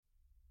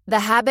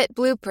The Habit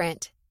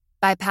Blueprint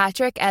by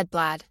Patrik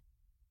Edblad.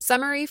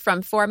 Summary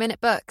from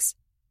 4-Minute Books.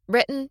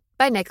 Written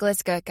by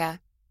Nicholas Goethe.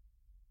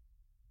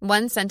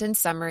 One-sentence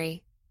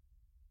summary.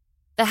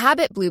 The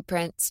Habit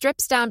Blueprint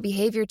strips down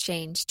behavior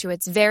change to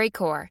its very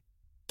core,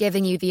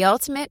 giving you the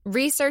ultimate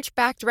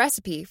research-backed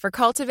recipe for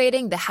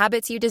cultivating the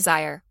habits you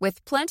desire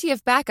with plenty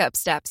of backup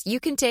steps you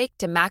can take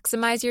to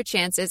maximize your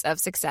chances of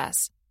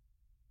success.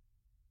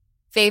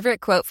 Favorite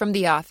quote from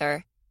the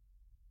author.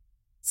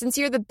 Since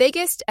you're the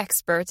biggest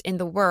expert in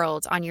the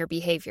world on your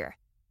behavior,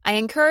 I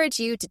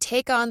encourage you to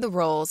take on the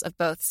roles of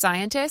both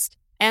scientist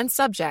and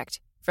subject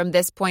from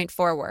this point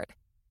forward.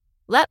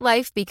 Let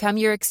life become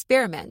your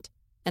experiment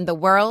and the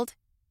world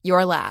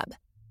your lab.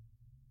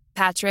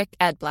 Patrik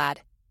Edblad.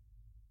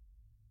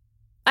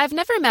 I've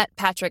never met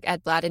Patrik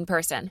Edblad in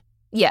person,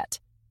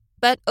 yet.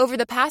 But over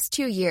the past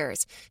 2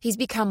 years, he's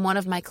become one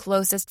of my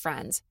closest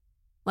friends.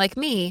 Like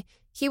me,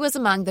 he was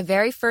among the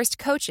very first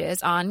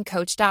coaches on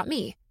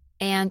Coach.me.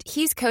 And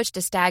he's coached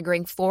a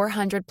staggering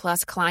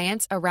 400-plus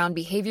clients around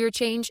behavior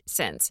change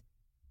since.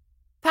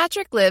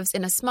 Patrik lives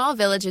in a small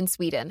village in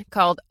Sweden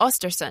called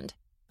Östersund.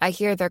 I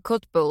hear their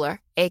köttbullar,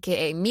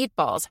 aka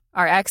meatballs,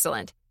 are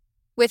excellent,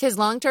 with his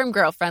long-term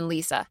girlfriend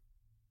Lisa.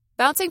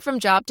 Bouncing from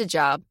job to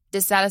job,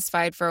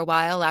 dissatisfied for a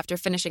while after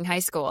finishing high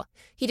school,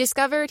 he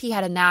discovered he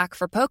had a knack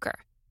for poker.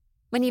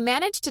 When he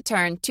managed to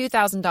turn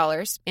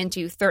 $2,000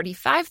 into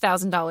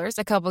 $35,000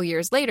 a couple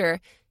years later,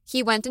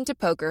 he went into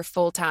poker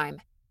full-time.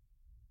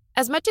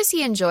 As much as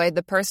he enjoyed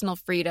the personal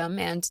freedom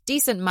and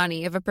decent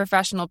money of a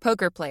professional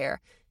poker player,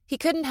 he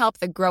couldn't help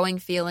the growing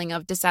feeling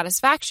of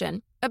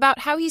dissatisfaction about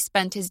how he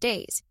spent his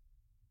days.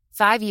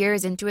 5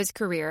 years into his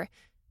career,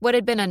 what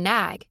had been a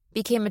nag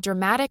became a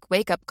dramatic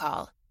wake-up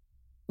call.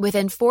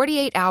 Within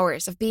 48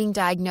 hours of being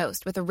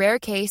diagnosed with a rare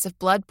case of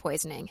blood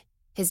poisoning,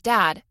 his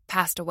dad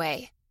passed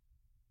away.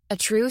 A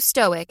true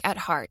stoic at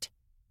heart,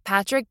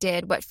 Patrik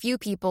did what few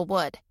people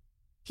would.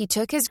 He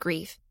took his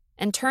grief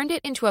and turned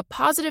it into a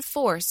positive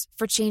force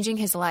for changing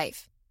his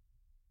life.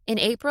 In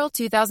April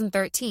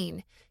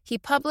 2013, he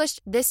published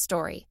this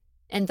story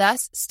and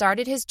thus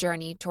started his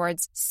journey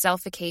towards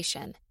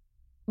selfification,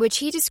 which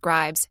he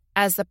describes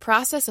as the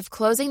process of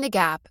closing the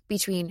gap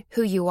between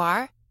who you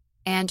are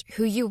and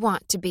who you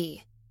want to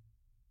be.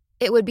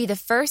 It would be the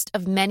first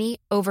of many,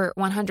 over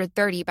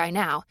 130 by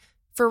now,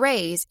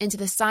 forays into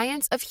the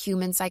science of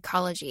human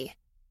psychology.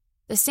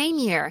 The same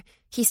year,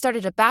 he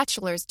started a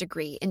bachelor's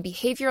degree in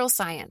behavioral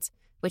science,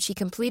 which he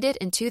completed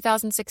in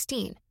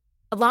 2016,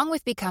 along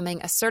with becoming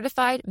a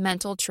certified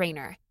mental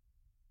trainer.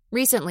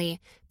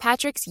 Recently,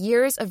 Patrik's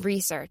years of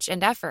research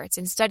and efforts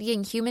in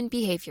studying human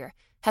behavior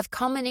have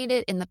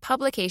culminated in the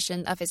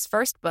publication of his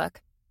first book,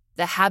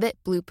 The Habit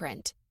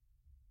Blueprint.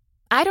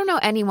 I don't know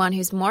anyone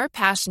who's more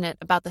passionate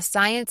about the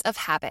science of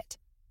habit,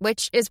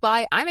 which is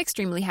why I'm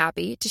extremely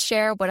happy to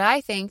share what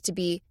I think to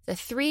be the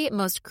 3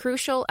 most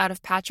crucial out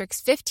of Patrik's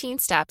 15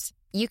 steps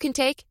you can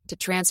take to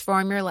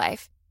transform your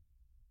life.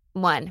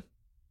 1.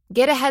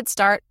 Get a head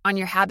start on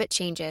your habit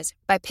changes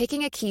by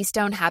picking a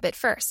keystone habit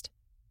first.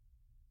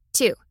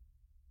 2.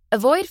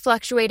 Avoid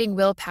fluctuating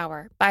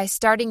willpower by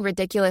starting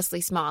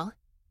ridiculously small.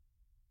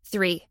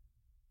 3.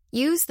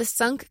 Use the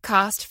sunk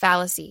cost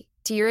fallacy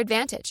to your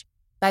advantage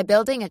by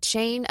building a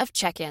chain of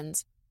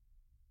check-ins.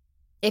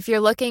 If you're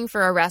looking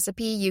for a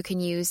recipe you can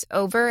use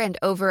over and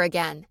over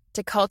again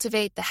to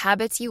cultivate the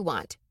habits you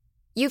want,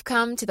 you've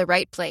come to the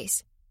right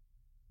place.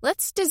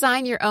 Let's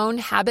design your own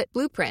habit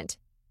blueprint.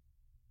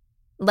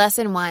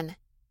 Lesson 1.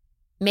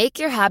 Make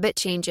your habit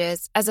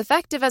changes as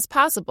effective as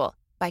possible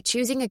by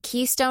choosing a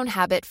keystone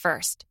habit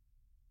first.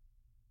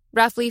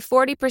 Roughly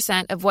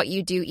 40% of what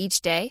you do each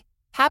day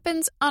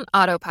happens on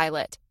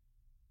autopilot.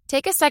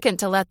 Take a second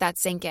to let that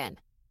sink in.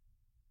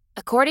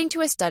 According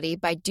to a study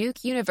by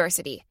Duke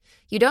University,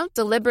 you don't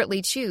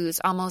deliberately choose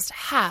almost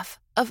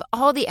half of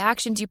all the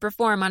actions you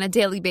perform on a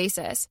daily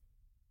basis.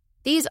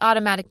 These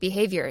automatic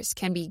behaviors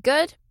can be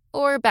good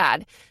or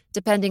bad,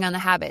 depending on the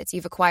habits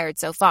you've acquired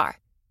so far,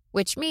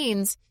 which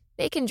means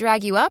they can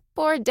drag you up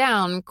or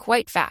down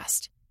quite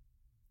fast.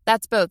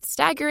 That's both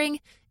staggering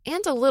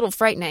and a little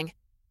frightening,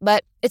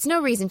 but it's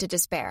no reason to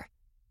despair.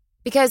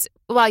 Because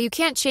while you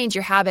can't change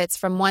your habits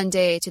from one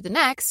day to the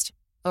next,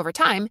 over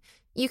time,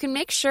 you can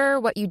make sure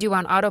what you do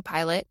on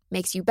autopilot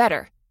makes you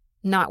better,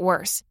 not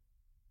worse.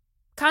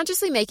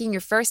 Consciously making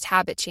your first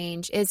habit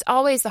change is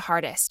always the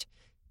hardest,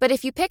 but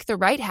if you pick the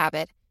right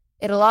habit,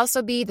 it'll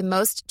also be the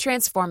most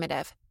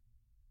transformative.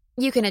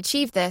 You can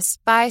achieve this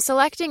by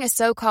selecting a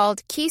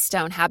so-called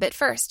keystone habit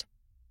first.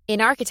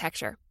 In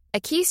architecture, a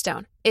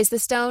keystone is the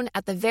stone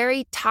at the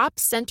very top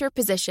center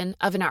position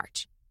of an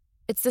arch.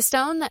 It's the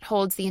stone that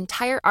holds the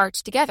entire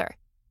arch together.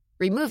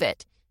 Remove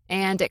it,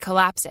 and it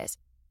collapses.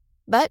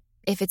 But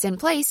if it's in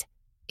place,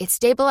 it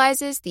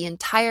stabilizes the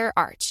entire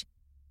arch.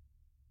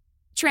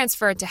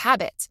 Transferred to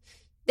habits,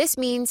 this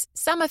means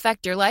some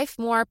affect your life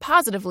more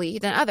positively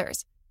than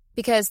others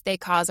because they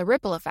cause a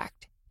ripple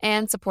effect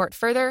and support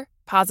further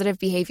positive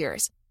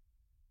behaviors.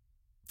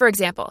 For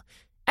example,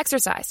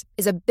 exercise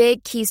is a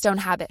big keystone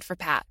habit for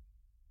Pat.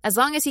 As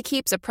long as he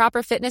keeps a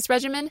proper fitness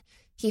regimen,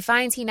 he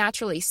finds he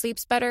naturally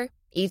sleeps better,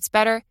 eats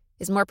better,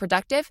 is more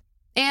productive,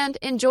 and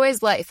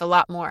enjoys life a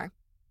lot more.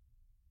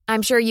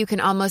 I'm sure you can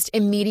almost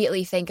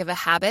immediately think of a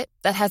habit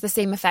that has the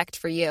same effect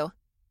for you.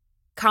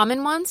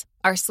 Common ones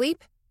are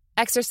sleep,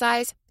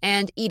 exercise,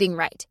 and eating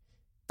right,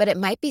 but it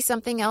might be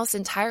something else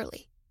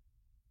entirely.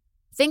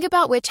 Think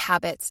about which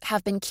habits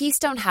have been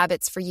keystone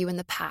habits for you in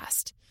the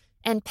past,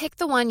 and pick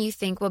the one you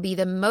think will be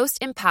the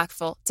most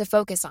impactful to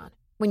focus on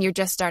when you're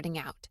just starting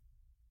out.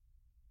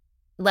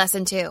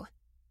 Lesson 2.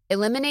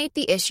 Eliminate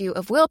the issue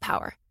of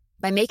willpower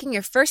by making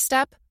your first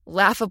step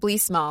laughably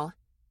small.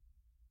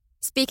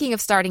 Speaking of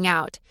starting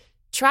out,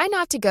 try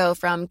not to go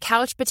from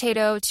couch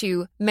potato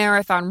to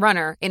marathon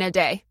runner in a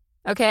day,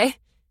 okay?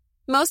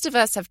 Most of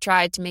us have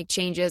tried to make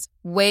changes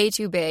way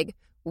too big,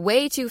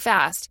 way too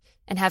fast,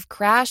 and have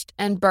crashed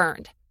and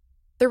burned.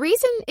 The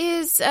reason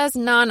is as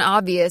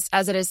non-obvious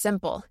as it is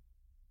simple.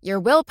 Your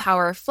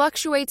willpower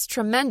fluctuates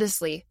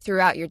tremendously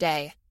throughout your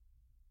day.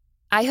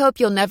 I hope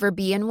you'll never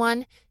be in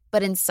one,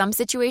 but in some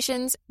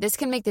situations, this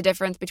can make the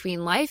difference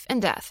between life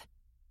and death.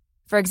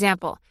 For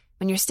example,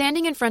 when you're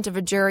standing in front of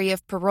a jury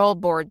of parole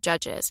board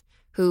judges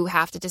who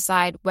have to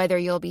decide whether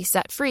you'll be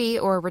set free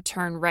or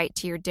return right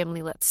to your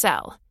dimly lit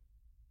cell.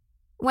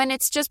 When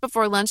it's just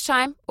before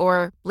lunchtime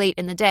or late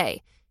in the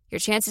day, your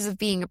chances of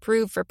being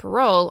approved for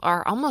parole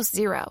are almost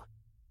zero.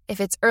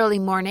 If it's early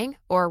morning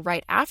or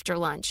right after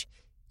lunch,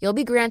 you'll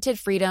be granted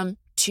freedom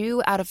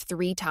 2 out of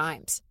 3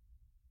 times.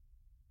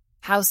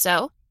 How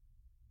so?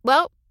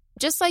 Well,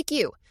 just like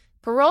you,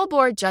 parole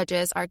board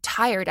judges are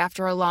tired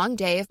after a long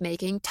day of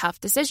making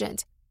tough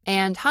decisions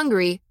and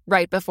hungry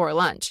right before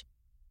lunch.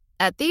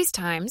 At these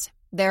times,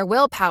 their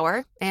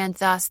willpower, and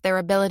thus their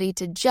ability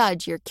to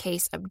judge your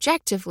case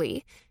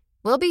objectively,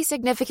 will be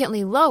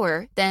significantly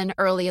lower than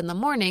early in the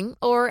morning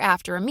or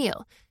after a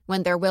meal,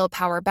 when their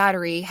willpower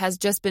battery has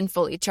just been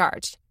fully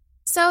charged.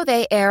 So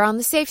they err on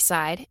the safe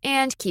side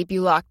and keep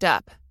you locked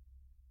up.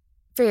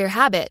 For your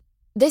habit,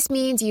 this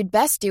means you'd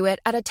best do it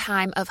at a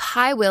time of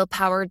high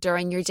willpower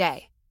during your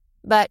day.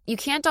 But you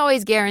can't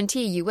always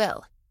guarantee you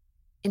will.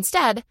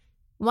 Instead,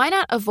 why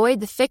not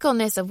avoid the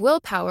fickleness of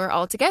willpower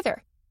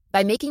altogether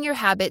by making your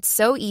habit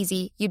so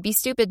easy you'd be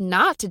stupid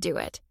not to do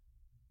it?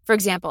 For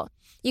example,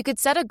 you could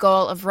set a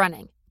goal of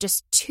running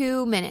just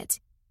 2 minutes,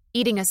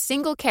 eating a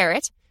single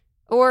carrot,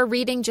 or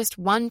reading just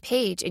 1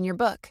 page in your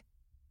book.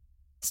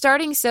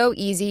 Starting so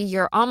easy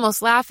you're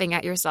almost laughing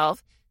at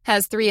yourself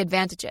has 3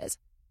 advantages.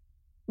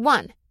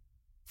 1.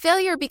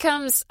 Failure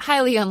becomes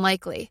highly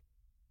unlikely.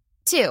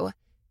 2.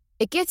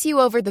 It gets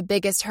you over the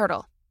biggest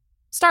hurdle,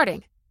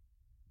 starting.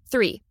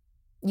 3.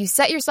 You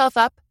set yourself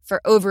up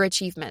for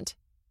overachievement.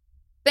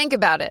 Think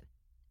about it.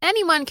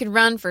 Anyone can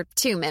run for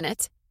 2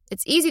 minutes.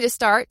 It's easy to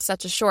start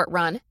such a short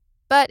run,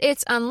 but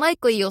it's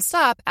unlikely you'll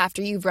stop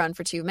after you've run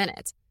for 2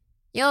 minutes.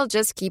 You'll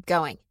just keep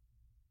going.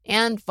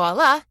 And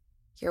voila,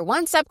 you're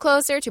 1 step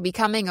closer to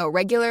becoming a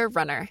regular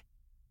runner.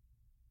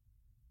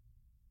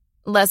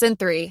 Lesson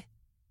 3.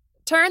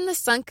 Turn the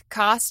sunk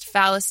cost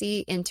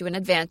fallacy into an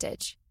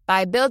advantage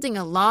by building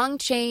a long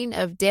chain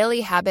of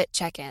daily habit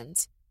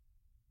check-ins.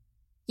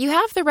 You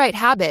have the right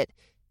habit.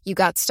 You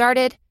got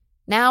started.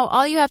 Now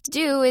all you have to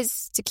do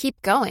is to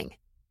keep going.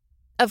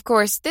 Of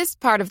course, this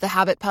part of the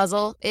habit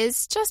puzzle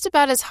is just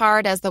about as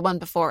hard as the one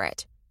before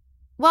it.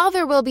 While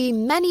there will be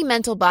many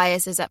mental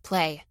biases at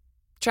play,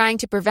 trying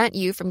to prevent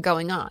you from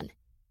going on,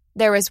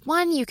 there is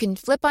one you can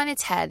flip on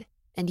its head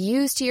and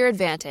use to your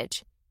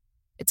advantage.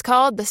 It's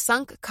called the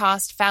sunk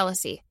cost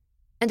fallacy,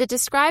 and it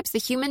describes the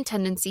human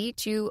tendency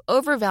to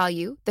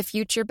overvalue the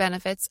future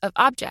benefits of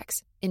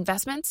objects,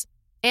 investments,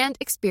 and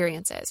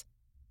experiences.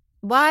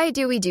 Why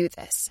do we do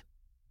this?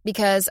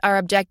 Because our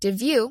objective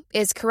view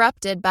is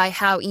corrupted by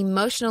how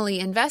emotionally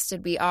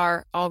invested we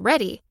are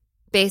already,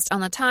 based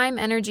on the time,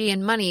 energy,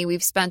 and money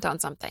we've spent on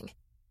something.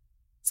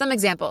 Some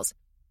examples.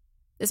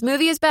 This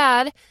movie is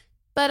bad,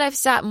 but I've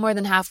sat more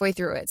than halfway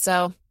through it,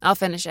 so I'll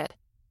finish it.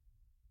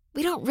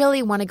 We don't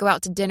really want to go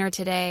out to dinner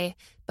today,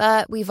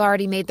 but we've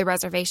already made the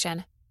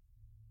reservation.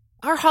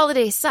 Our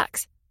holiday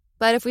sucks,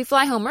 but if we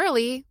fly home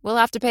early, we'll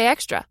have to pay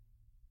extra.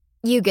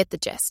 You get the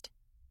gist.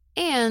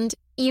 And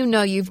you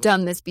know you've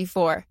done this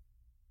before.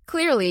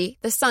 Clearly,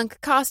 the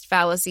sunk cost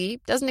fallacy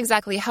doesn't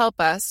exactly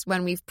help us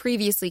when we've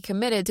previously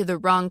committed to the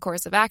wrong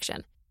course of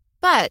action.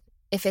 But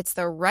if it's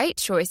the right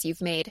choice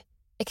you've made,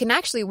 it can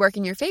actually work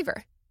in your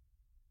favor.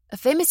 A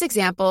famous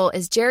example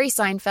is Jerry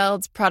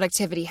Seinfeld's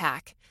productivity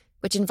hack,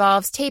 which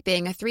involves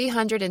taping a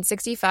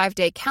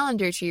 365-day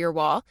calendar to your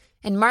wall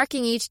and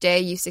marking each day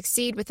you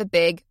succeed with a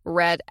big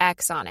red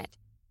X on it.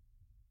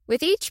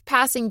 With each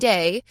passing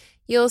day,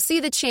 you'll see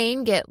the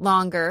chain get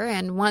longer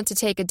and want to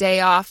take a day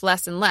off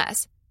less and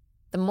less.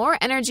 The more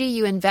energy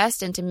you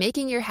invest into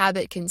making your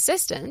habit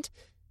consistent,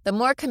 the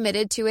more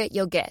committed to it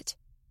you'll get.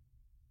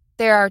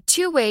 There are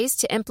 2 ways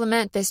to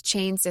implement this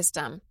chain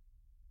system.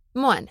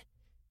 1.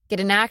 Get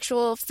an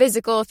actual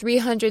physical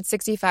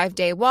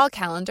 365-day wall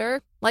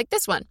calendar like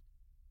this one.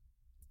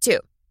 2.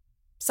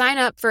 Sign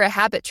up for a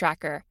habit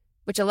tracker,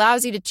 which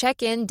allows you to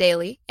check in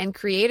daily and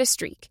create a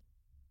streak.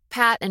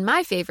 Pat and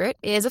my favorite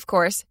is, of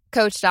course,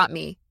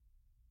 Coach.me.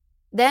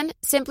 Then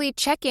simply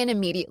check in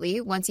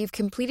immediately once you've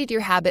completed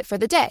your habit for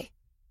the day.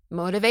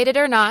 Motivated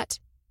or not,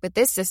 with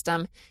this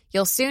system,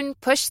 you'll soon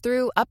push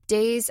through up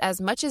days as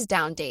much as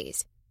down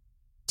days.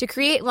 To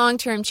create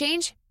long-term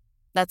change,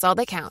 that's all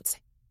that counts.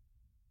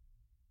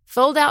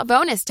 Fold-out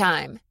bonus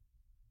time.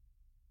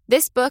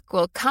 This book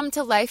will come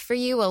to life for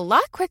you a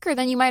lot quicker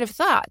than you might have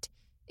thought.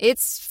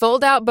 It's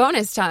fold-out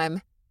bonus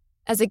time.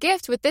 As a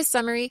gift with this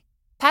summary,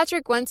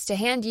 Patrik wants to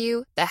hand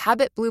you the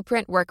Habit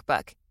Blueprint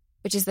Workbook,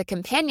 which is the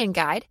companion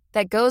guide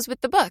that goes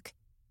with the book.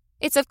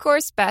 It's of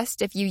course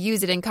best if you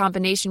use it in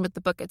combination with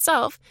the book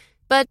itself,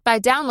 but by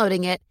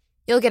downloading it,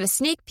 you'll get a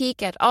sneak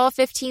peek at all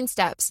 15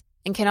 steps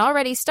and can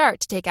already start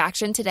to take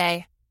action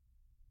today.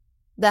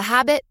 The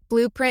Habit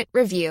Blueprint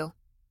Review.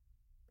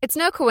 It's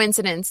no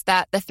coincidence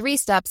that the 3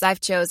 steps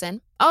I've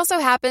chosen also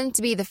happen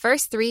to be the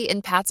first 3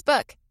 in Pat's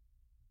book.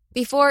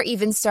 Before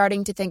even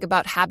starting to think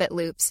about habit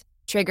loops,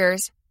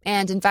 triggers,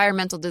 and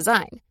environmental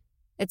design,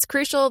 it's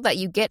crucial that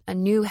you get a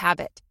new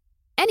habit.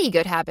 Any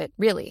good habit,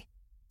 really,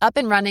 up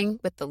and running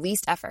with the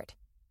least effort.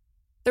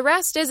 The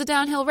rest is a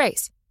downhill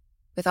race,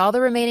 with all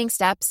the remaining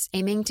steps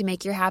aiming to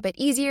make your habit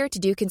easier to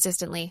do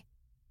consistently.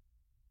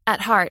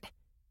 At heart,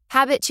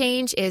 habit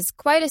change is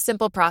quite a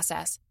simple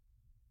process.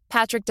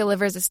 Patrik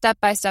delivers a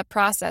step-by-step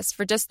process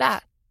for just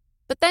that,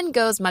 but then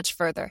goes much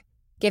further,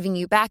 giving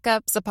you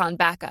backups upon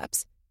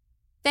backups.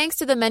 Thanks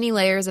to the many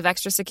layers of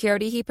extra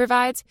security he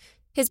provides,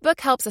 his book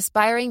helps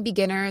aspiring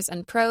beginners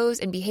and pros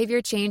in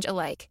behavior change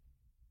alike.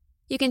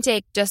 You can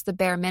take just the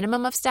bare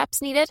minimum of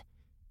steps needed,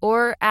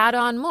 or add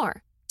on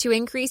more to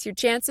increase your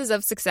chances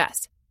of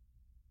success.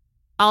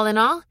 All in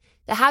all,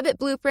 the Habit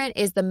Blueprint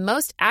is the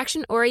most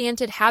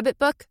action-oriented habit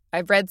book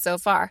I've read so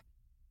far,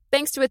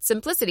 thanks to its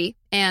simplicity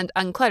and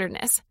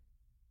unclutteredness.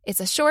 It's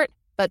a short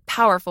but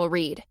powerful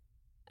read.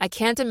 I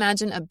can't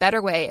imagine a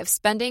better way of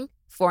spending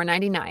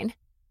 $4.99.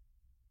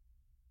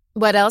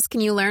 What else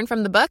can you learn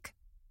from the book?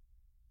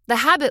 The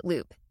habit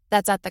loop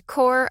that's at the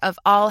core of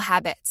all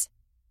habits.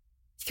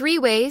 3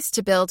 ways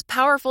to build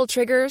powerful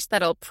triggers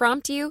that'll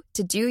prompt you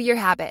to do your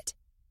habit.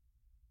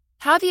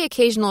 How the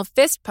occasional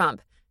fist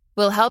pump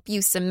will help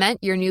you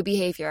cement your new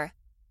behavior.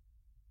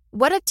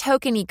 What a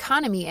token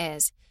economy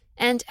is,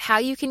 and how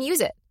you can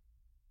use it.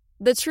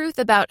 The truth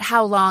about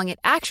how long it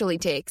actually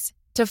takes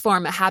to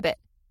form a habit.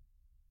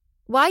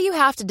 Why you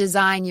have to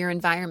design your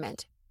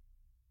environment.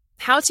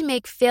 How to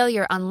make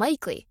failure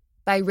unlikely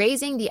by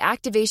raising the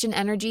activation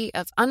energy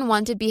of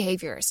unwanted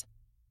behaviors.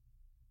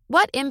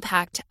 What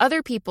impact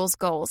other people's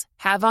goals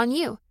have on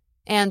you,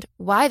 and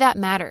why that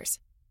matters.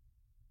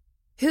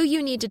 Who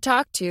you need to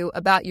talk to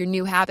about your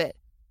new habit.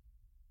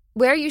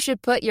 Where you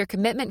should put your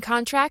commitment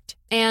contract,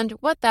 and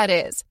what that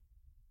is.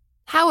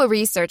 How a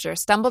researcher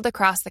stumbled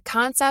across the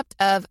concept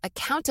of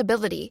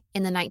accountability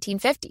in the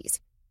 1950s.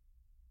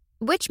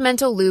 Which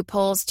mental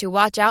loopholes to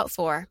watch out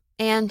for,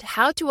 and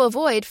how to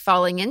avoid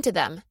falling into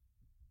them.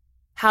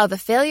 How the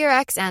failure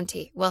ex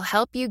ante will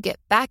help you get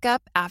back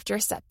up after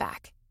a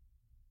setback.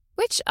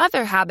 Which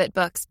other habit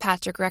books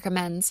Patrik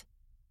recommends?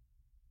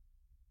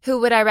 Who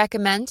would I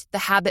recommend the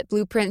Habit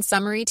Blueprint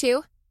summary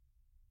to?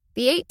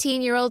 The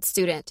 18-year-old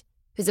student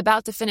who's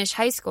about to finish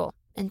high school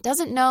and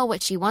doesn't know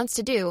what she wants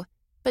to do,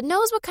 but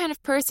knows what kind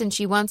of person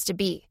she wants to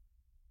be.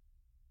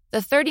 The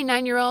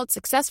 39-year-old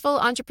successful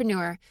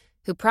entrepreneur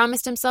who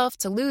promised himself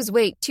to lose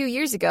weight 2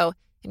 years ago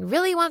and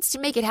really wants to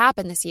make it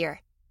happen this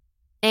year.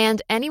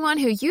 And anyone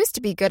who used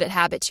to be good at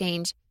habit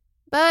change,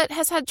 but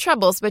has had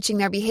trouble switching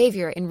their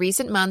behavior in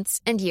recent months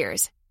and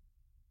years.